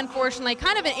seems to be, unfortunately,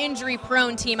 kind of an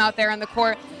injury-prone team out there on the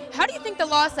court. How do you think the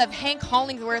loss of Hank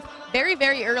Hollingsworth very,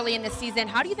 very early in the season,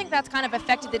 how do you think that's kind of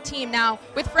affected the team now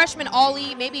with freshman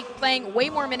Ollie maybe playing way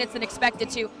more minutes than expected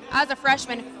to as a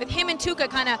freshman, with him and Tuca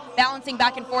kind of balancing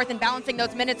back and forth and balancing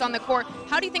those minutes on the court?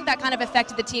 How do you think that kind of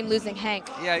affected the team losing Hank?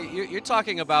 Yeah, you're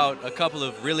talking about a couple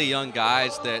of really young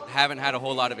guys that haven't had a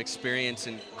whole lot of experience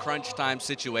in crunch time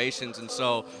situations, and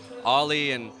so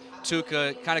Ollie and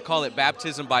Tuca kind of call it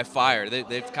baptism by fire.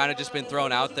 They've kind of just been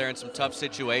thrown out there in some tough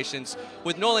situations.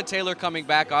 With Nolan Taylor coming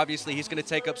back, obviously he's going to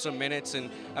take up some minutes, and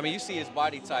I mean, you see his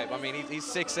body type. I mean, he's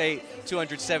 6'8",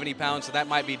 270 pounds, so that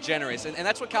might be generous, and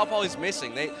that's what Cal Poly's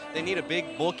missing. They need a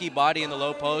big, bulky body in the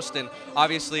low post, and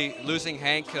obviously losing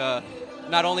Hank,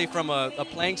 not only from a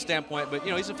playing standpoint, but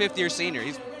he's a 5th-year senior.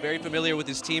 He's very familiar with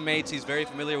his teammates. He's very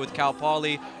familiar with Cal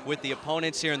Poly, with the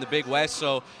opponents here in the Big West.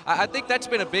 So I think that's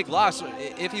been a big loss.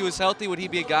 If he was healthy, would he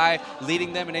be a guy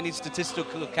leading them in any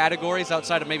statistical categories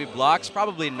outside of maybe blocks?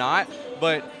 Probably not.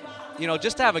 But you know,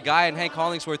 just to have a guy in Hank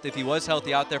Hollingsworth, if he was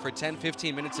healthy, out there for 10,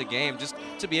 15 minutes a game, just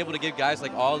to be able to give guys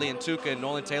like Ollie and Tuca and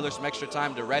Nolan Taylor some extra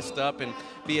time to rest up and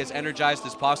be as energized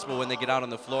as possible when they get out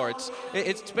on the floor.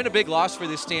 It's been a big loss for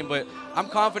this team, but I'm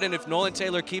confident if Nolan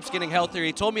Taylor keeps getting healthier.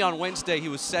 He told me on Wednesday he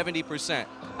was 70%.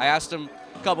 I asked him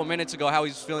a couple minutes ago how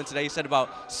he's feeling today. He said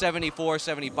about 74,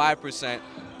 75%.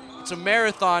 It's a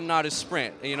marathon, not a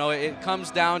sprint. You know, it comes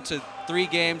down to 3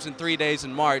 games in 3 days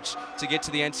in March to get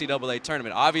to the NCAA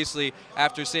tournament. Obviously,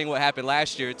 after seeing what happened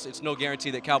last year, it's no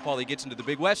guarantee that Cal Poly gets into the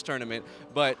Big West tournament,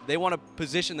 but they want to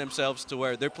position themselves to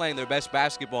where they're playing their best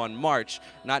basketball in March,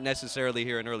 not necessarily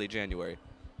here in early January.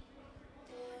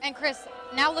 And Chris,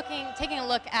 now taking a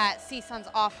look at CSUN's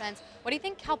offense, what do you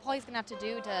think Cal Poly's going to have to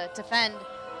do to defend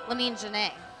Lamine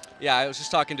Janae? Yeah, I was just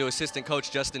talking to assistant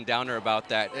coach Justin Downer about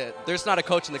that. There's not a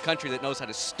coach in the country that knows how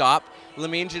to stop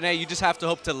Lamine Janae. You just have to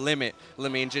hope to limit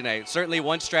Lamine Janae. Certainly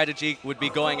one strategy would be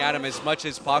going at him as much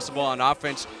as possible on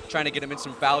offense, trying to get him in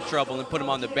some foul trouble and put him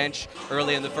on the bench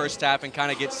early in the first half and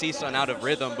kind of get CSUN out of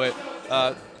rhythm. But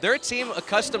they're a team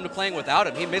accustomed to playing without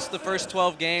him. He missed the first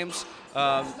 12 games.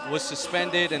 Was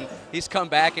suspended, and he's come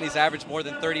back and he's averaged more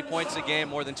than 30 points a game,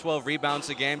 more than 12 rebounds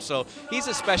a game. So he's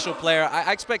a special player.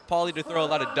 I expect Pauly to throw a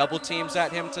lot of double teams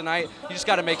at him tonight. You just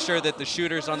got to make sure that the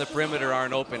shooters on the perimeter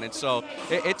aren't open. And so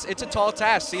it's a tall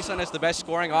task. CSUN has the best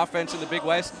scoring offense in the Big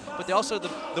West, but they also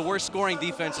have the worst scoring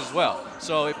defense as well.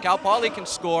 So if Cal Poly can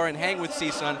score and hang with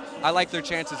CSUN, I like their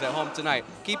chances at home tonight.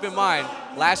 Keep in mind,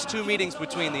 last 2 meetings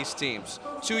between these teams,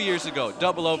 2 years ago,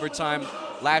 double overtime,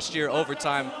 last year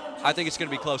overtime. I think it's going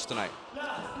to be close tonight.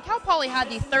 Cal Poly had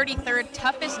the 33rd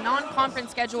toughest non-conference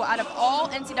schedule out of all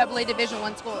NCAA Division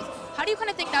I schools. How do you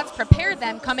kind of think that's prepared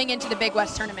them coming into the Big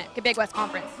West tournament, the Big West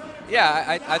Conference?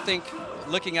 Yeah, I think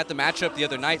looking at the matchup the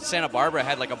other night, Santa Barbara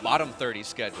had like a bottom 30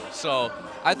 schedule. So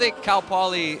I think Cal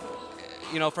Poly,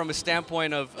 you know, from a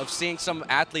standpoint of seeing some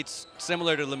athletes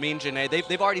similar to Lamine Janae,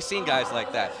 they've already seen guys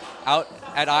like that. Out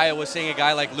at Iowa, seeing a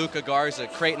guy like Luka Garza.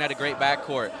 Creighton had a great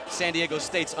backcourt. San Diego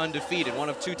State's undefeated, one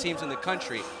of 2 teams in the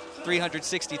country,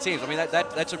 360 teams. I mean,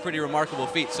 that's a pretty remarkable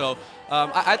feat. So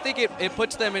I think it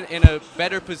puts them in a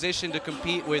better position to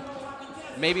compete with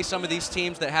maybe some of these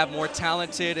teams that have more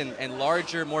talented and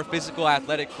larger, more physical,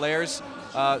 athletic players.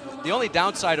 The only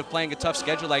downside of playing a tough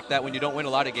schedule like that when you don't win a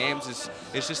lot of games is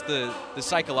just the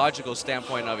psychological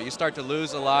standpoint of it. You start to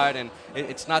lose a lot, and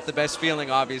it's not the best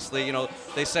feeling, obviously. You know,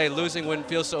 they say losing wouldn't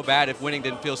feel so bad if winning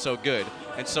didn't feel so good.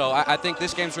 And so I think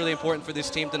this game's really important for this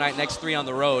team tonight. Next 3 on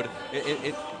the road.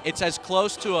 It's as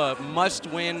close to a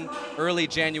must-win early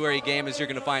January game as you're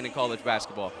going to find in college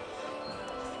basketball.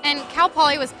 And Cal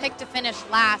Poly was picked to finish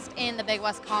last in the Big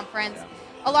West Conference.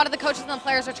 A lot of the coaches and the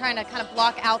players are trying to kind of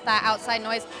block out that outside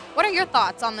noise. What are your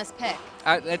thoughts on this pick?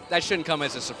 That shouldn't come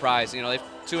as a surprise. You know, they've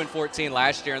 2-14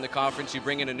 last year in the conference. You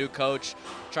bring in a new coach,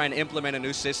 trying to implement a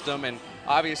new system, and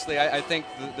obviously I think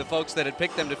the folks that had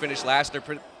picked them to finish last are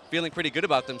feeling pretty good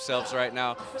about themselves right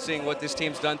now, seeing what this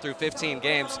team's done through 15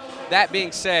 games. That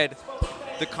being said,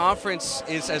 the conference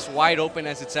is as wide open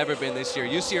as it's ever been this year.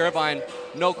 UC Irvine,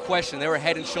 no question, they were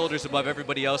head and shoulders above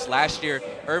everybody else last year.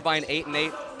 Irvine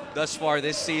 8-8 thus far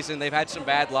this season. They've had some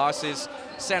bad losses.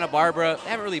 Santa Barbara, they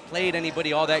haven't really played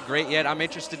anybody all that great yet. I'm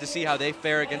interested to see how they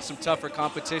fare against some tougher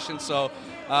competition. So,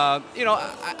 you know,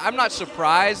 I'm not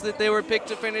surprised that they were picked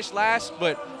to finish last,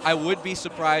 but I would be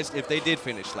surprised if they did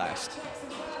finish last.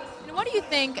 What do you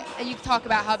think, you talk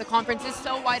about how the conference is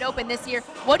so wide open this year,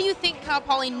 what do you think Cal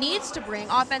Poly needs to bring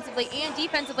offensively and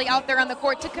defensively out there on the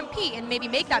court to compete and maybe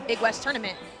make that Big West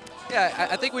tournament? Yeah,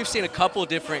 I think we've seen a couple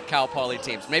different Cal Poly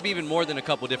teams, maybe even more than a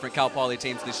couple different Cal Poly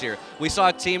teams this year. We saw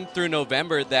a team through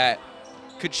November that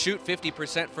could shoot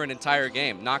 50% for an entire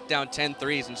game, knock down 10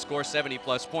 threes and score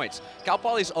 70-plus points. Cal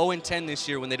Poly's 0-10 this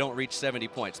year when they don't reach 70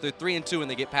 points. They're 3-2 when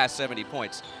they get past 70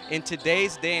 points. In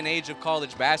today's day and age of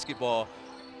college basketball,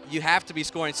 you have to be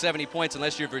scoring 70 points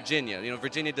unless you're Virginia. You know,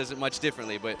 Virginia does it much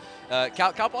differently, but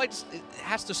Cal Poly just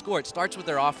has to score. It starts with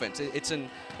their offense. It's an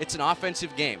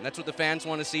offensive game. That's what the fans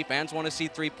want to see. Fans want to see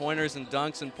three-pointers and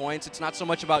dunks and points. It's not so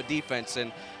much about defense.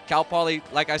 And Cal Poly,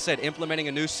 like I said, implementing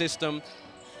a new system.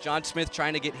 John Smith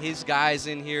trying to get his guys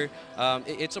in here.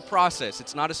 It's a process.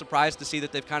 It's not a surprise to see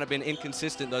that they've kind of been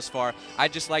inconsistent thus far.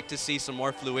 I'd just like to see some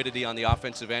more fluidity on the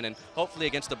offensive end, and hopefully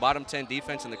against the bottom 10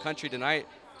 defense in the country tonight,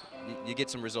 you get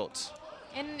some results.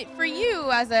 And for you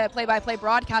as a play-by-play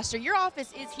broadcaster, your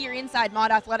office is here inside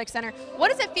Mott Athletic Center. What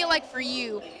does it feel like for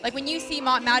you? Like when you see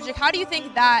Mott Magic, how do you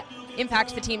think that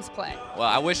impacts the team's play? Well,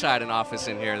 I wish I had an office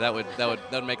in here. That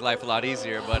would make life a lot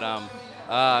easier. But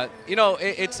You know,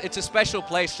 it's a special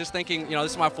place. Just thinking, you know,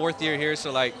 this is my 4th year here,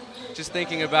 so like, just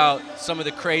thinking about some of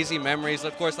the crazy memories.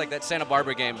 Of course, like that Santa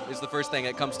Barbara game is the first thing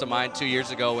that comes to mind 2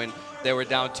 years ago when they were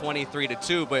down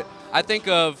 23-2. But I think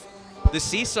of the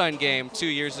CSUN game 2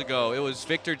 years ago. It was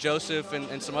Victor Joseph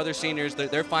and some other seniors,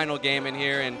 their final game in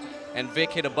here, and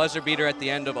Vic hit a buzzer beater at the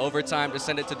end of overtime to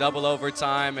send it to double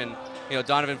overtime. And you know,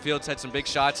 Donovan Fields had some big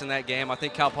shots in that game. I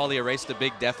think Cal Poly erased a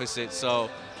big deficit. So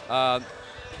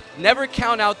never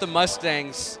count out the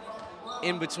Mustangs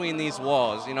in between these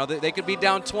walls. You know, they could be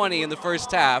down 20 in the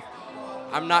first half.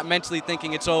 I'm not mentally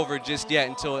thinking it's over just yet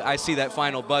until I see that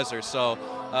final buzzer. So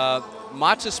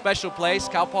Mott's a special place.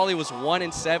 Cal Poly was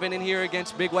 1-7 in here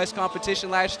against Big West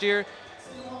competition last year.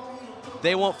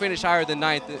 They won't finish higher than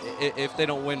 9th if they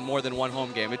don't win more than one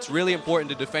home game. It's really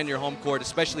important to defend your home court,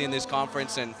 especially in this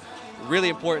conference, and really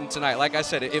important tonight. Like I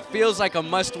said, it feels like a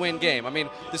must-win game. I mean,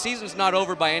 the season's not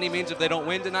over by any means if they don't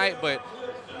win tonight, but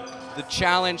the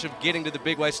challenge of getting to the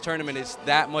Big West tournament is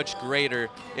that much greater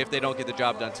if they don't get the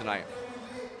job done tonight.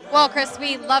 Well, Chris,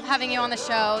 we love having you on the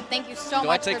show. Thank you so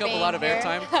much for being here. Do I take up a lot of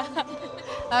airtime?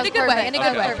 In a good way. In a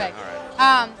good way. Perfect.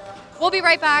 All right. We'll be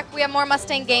right back. We have more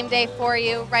Mustang Game Day for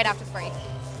you right after the break.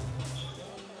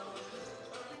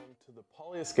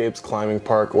 Poly Escapes Climbing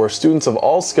Park, where students of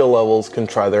all skill levels can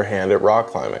try their hand at rock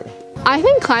climbing. I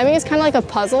think climbing is kind of like a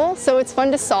puzzle, so it's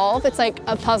fun to solve. It's like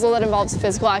a puzzle that involves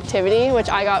physical activity, which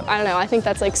I don't know, I think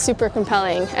that's like super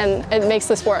compelling, and it makes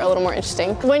the sport a little more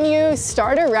interesting. When you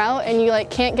start a route and you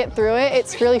like can't get through it,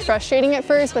 it's really frustrating at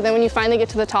first, but then when you finally get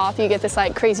to the top, you get this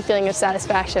like crazy feeling of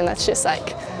satisfaction that's just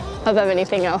like above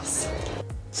anything else.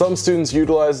 Some students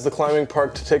utilize the climbing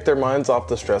park to take their minds off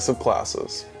the stress of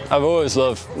classes. I've always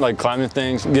loved like climbing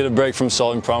things. You get a break from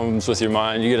solving problems with your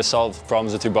mind. You get to solve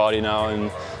problems with your body now, and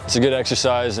it's a good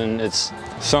exercise, and it's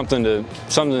something to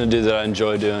do that I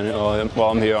enjoy doing while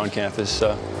I'm here on campus.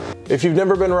 So, if you've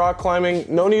never been rock climbing,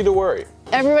 no need to worry.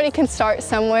 Everybody can start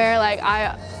somewhere. Like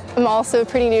I'm also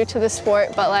pretty new to the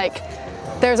sport, but like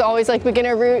there's always like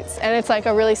beginner routes, and it's like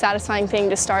a really satisfying thing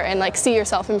to start and like see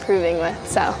yourself improving with.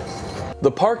 So. The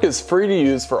park is free to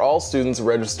use for all students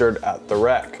registered at the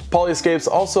rec. Poly Escapes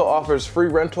also offers free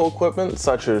rental equipment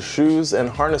such as shoes and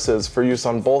harnesses for use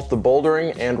on both the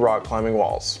bouldering and rock climbing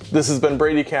walls. This has been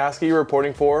Brady Caskey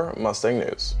reporting for Mustang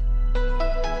News.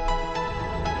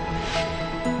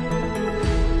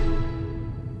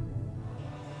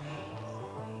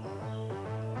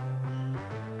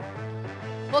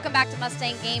 Welcome back to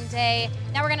Mustang Game Day.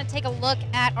 Now we're going to take a look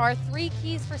at our 3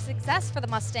 keys for success for the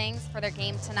Mustangs for their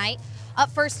game tonight. Up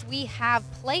first, we have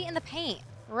play in the paint.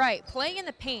 Right, play in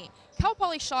the paint. Cal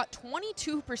Poly shot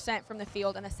 22% from the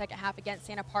field in the second half against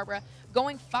Santa Barbara,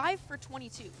 going 5 for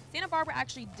 22. Santa Barbara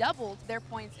actually doubled their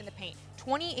points in the paint,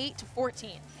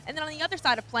 28-14. And then on the other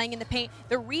side of playing in the paint,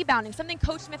 the rebounding, something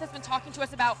Coach Smith has been talking to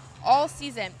us about all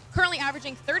season. Currently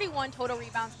averaging 31 total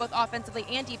rebounds, both offensively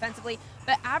and defensively,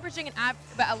 but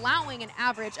allowing an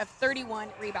average of 31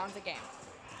 rebounds a game.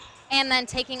 And then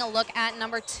taking a look at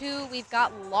number 2, we've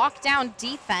got lockdown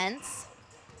defense.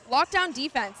 Lockdown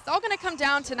defense. It's all going to come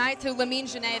down tonight to Lamine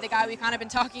Genet, the guy we've kind of been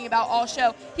talking about all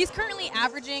show. He's currently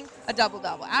averaging a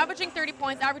double-double, averaging 30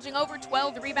 points, averaging over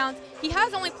 12 rebounds. He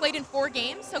has only played in 4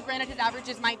 games, so granted his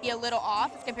averages might be a little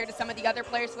off as compared to some of the other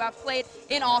players who have played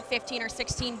in all 15 or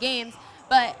 16 games.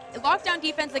 But lockdown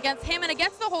defense against him and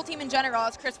against the whole team in general,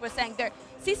 as Chris was saying,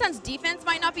 CSUN's defense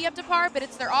might not be up to par, but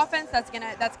it's their offense that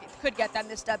could get them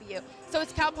this W. So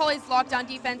it's Cal Poly's lockdown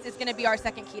defense is going to be our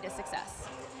second key to success.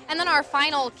 And then our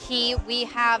final key, we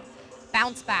have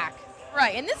bounce back.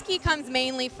 Right, and this key comes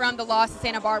mainly from the loss to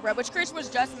Santa Barbara, which Chris was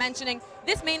just mentioning.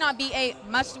 This may not be a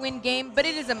must-win game, but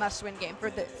it is a must-win game for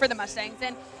the Mustangs.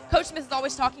 And Coach Smith is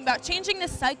always talking about changing the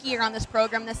psyche around this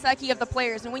program, the psyche of the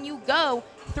players. And when you go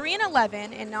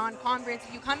 3-11 in non-conference,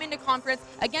 you come into conference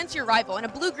against your rival. And a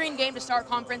blue-green game to start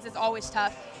conference is always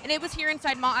tough. And it was here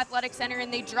inside Mott Athletic Center,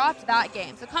 and they dropped that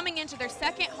game. So coming into their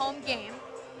second home game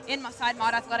inside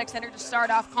Mott Athletic Center to start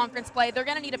off conference play, they're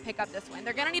going to need to pick up this win.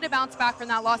 They're going to need to bounce back from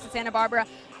that loss to Santa Barbara.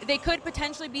 They could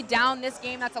potentially be down this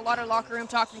game. That's a lot of locker room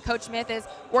talk from Coach Smith is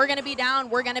we're going to be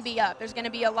down, we're going to be up. There's going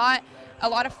to be a lot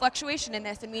of fluctuation in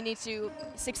this, and we need to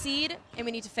succeed and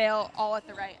we need to fail all at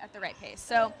the right pace.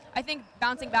 So I think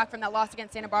bouncing back from that loss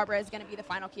against Santa Barbara is going to be the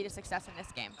final key to success in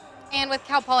this game. And with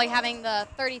Cal Poly having the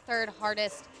 33rd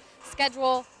hardest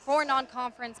schedule for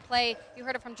non-conference play. You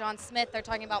heard it from John Smith. They're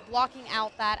talking about blocking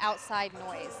out that outside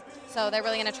noise. So they're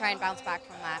really going to try and bounce back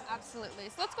from that. Absolutely.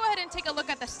 So let's go ahead and take a look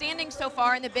at the standings so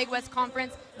far in the Big West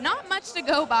Conference. Not much to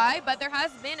go by, but there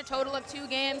has been a total of 2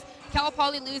 games. Cal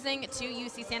Poly losing to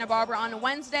UC Santa Barbara on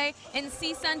Wednesday, and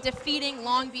CSUN defeating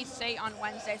Long Beach State on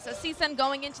Wednesday. So CSUN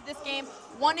going into this game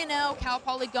 1-0, Cal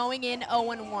Poly going in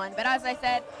 0-1. But as I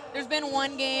said, there's been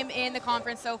 1 game in the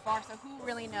conference so far, so who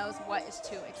really knows what is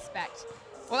to expect.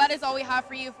 Well, that is all we have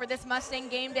for you for this Mustang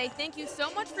Game Day. Thank you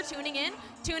so much for tuning in.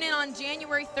 Tune in on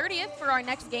January 30th for our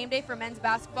next Game Day for men's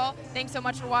basketball. Thanks so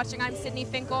much for watching. I'm Sydney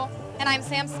Finkel. And I'm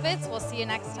Sam Spitz. We'll see you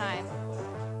next time.